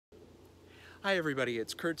Hi everybody,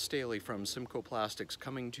 it's Kurt Staley from Simcoe Plastics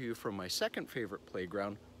coming to you from my second favorite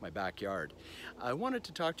playground, my backyard. I wanted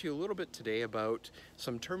to talk to you a little bit today about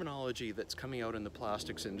some terminology that's coming out in the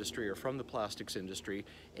plastics industry or from the plastics industry,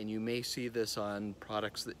 and you may see this on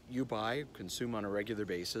products that you buy, consume on a regular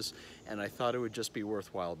basis, and I thought it would just be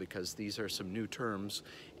worthwhile because these are some new terms,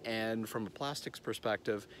 and from a plastics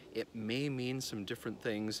perspective, it may mean some different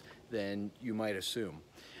things than you might assume.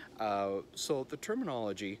 So the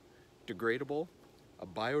terminology degradable, a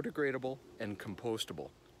biodegradable, and compostable.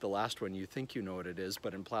 The last one you think you know what it is,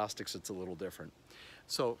 but in plastics it's a little different.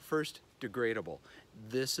 So first, degradable.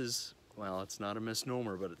 This is, well, it's not a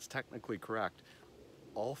misnomer, but it's technically correct.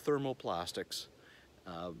 All thermoplastics,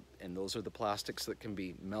 and those are the plastics that can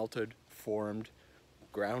be melted, formed,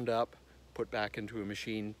 ground up, put back into a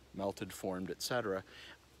machine, melted, formed, etc.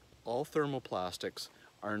 All thermoplastics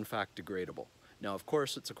are in fact degradable. Now, of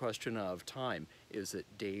course, it's a question of time. Is it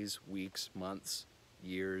days, weeks, months,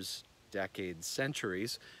 years, decades,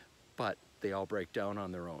 centuries? But they all break down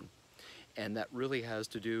on their own. And that really has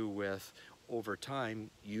to do with, over time,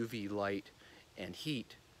 UV light and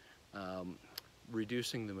heat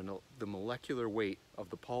reducing the molecular weight of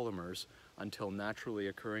the polymers until naturally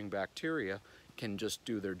occurring bacteria can just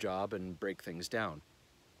do their job and break things down.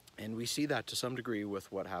 And we see that to some degree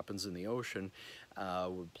with what happens in the ocean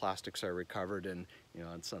when plastics are recovered, and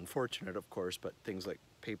it's unfortunate, of course, but things like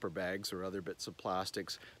paper bags or other bits of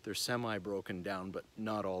plastics, they're semi-broken down, but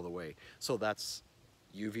not all the way. So that's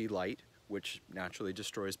UV light, which naturally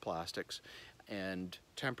destroys plastics, and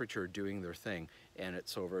temperature doing their thing, and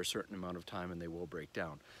it's over a certain amount of time and they will break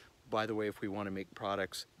down. By the way, if we want to make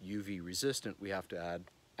products UV resistant, we have to add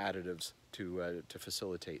additives to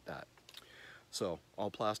facilitate that. So all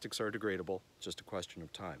plastics are degradable, just a question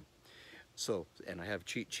of time. So, and I have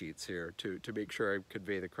cheat sheets here to make sure I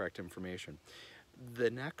convey the correct information. The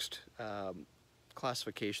next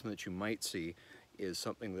classification that you might see is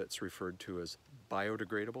something that's referred to as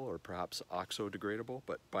biodegradable or perhaps oxo-degradable,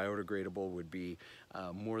 but biodegradable would be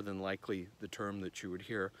more than likely the term that you would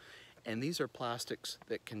hear. And these are plastics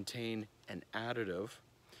that contain an additive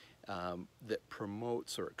that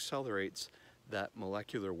promotes or accelerates that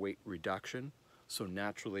molecular weight reduction. So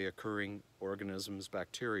naturally occurring organisms,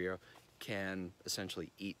 bacteria, can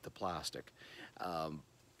essentially eat the plastic.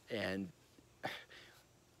 And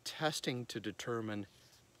testing to determine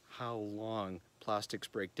how long plastics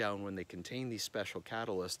break down when they contain these special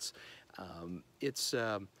catalysts, it's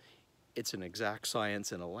an exact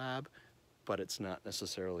science in a lab, but it's not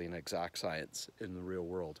necessarily an exact science in the real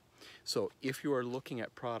world. So if you are looking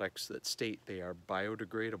at products that state they are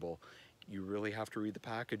biodegradable, you really have to read the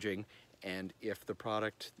packaging, and if the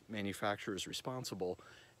product manufacturer is responsible,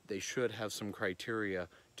 they should have some criteria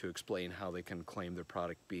to explain how they can claim their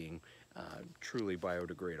product being truly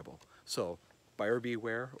biodegradable. So buyer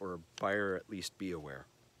beware, or buyer at least be aware.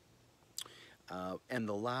 And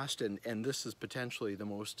the last, and this is potentially the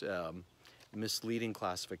most misleading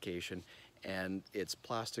classification, and it's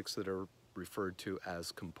plastics that are referred to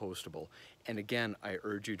as compostable. And again, I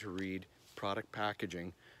urge you to read product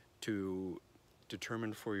packaging to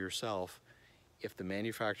determine for yourself if the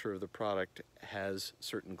manufacturer of the product has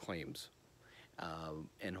certain claims.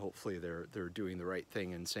 And hopefully they're doing the right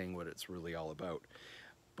thing and saying what it's really all about.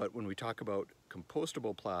 But when we talk about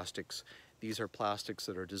compostable plastics, these are plastics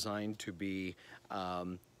that are designed to be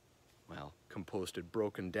composted,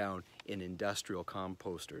 broken down in industrial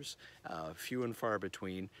composters. Few and far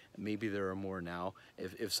between. Maybe there are more now.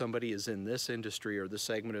 If somebody is in this industry or this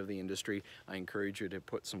segment of the industry, I encourage you to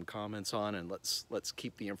put some comments on, and let's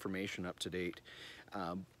keep the information up to date.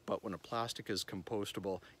 But when a plastic is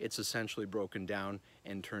compostable, it's essentially broken down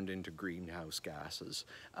and turned into greenhouse gases,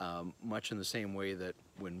 much in the same way that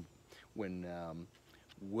when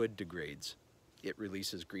wood degrades, it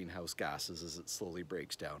releases greenhouse gases as it slowly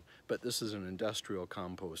breaks down. But this is an industrial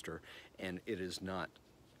composter, and it is not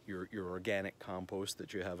your organic compost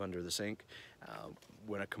that you have under the sink.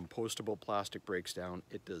 When a compostable plastic breaks down,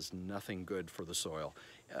 it does nothing good for the soil.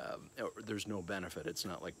 There's no benefit. It's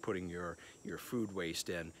not like putting your food waste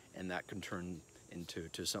in, and that can turn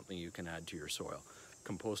into something you can add to your soil.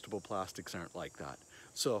 Compostable plastics aren't like that.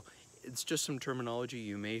 So it's just some terminology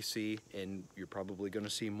you may see, and you're probably going to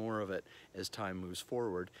see more of it as time moves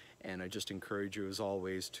forward. And I just encourage you, as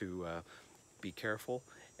always, to be careful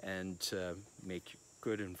and to make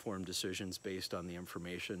good informed decisions based on the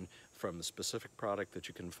information from the specific product that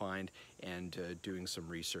you can find, and doing some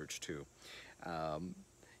research too.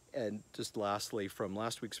 And just lastly, from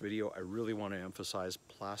last week's video, I really want to emphasize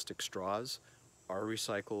plastic straws are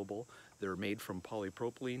recyclable. They're made from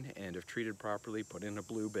polypropylene, and if treated properly, put in a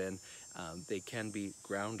blue bin, they can be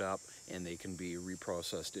ground up and they can be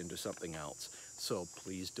reprocessed into something else. So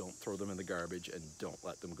please don't throw them in the garbage and don't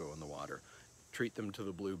let them go in the water. Treat them to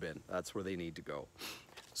the blue bin. That's where they need to go.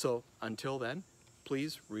 So until then,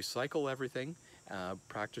 please recycle everything,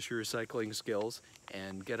 practice your recycling skills,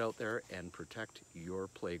 and get out there and protect your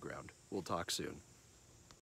playground. We'll talk soon.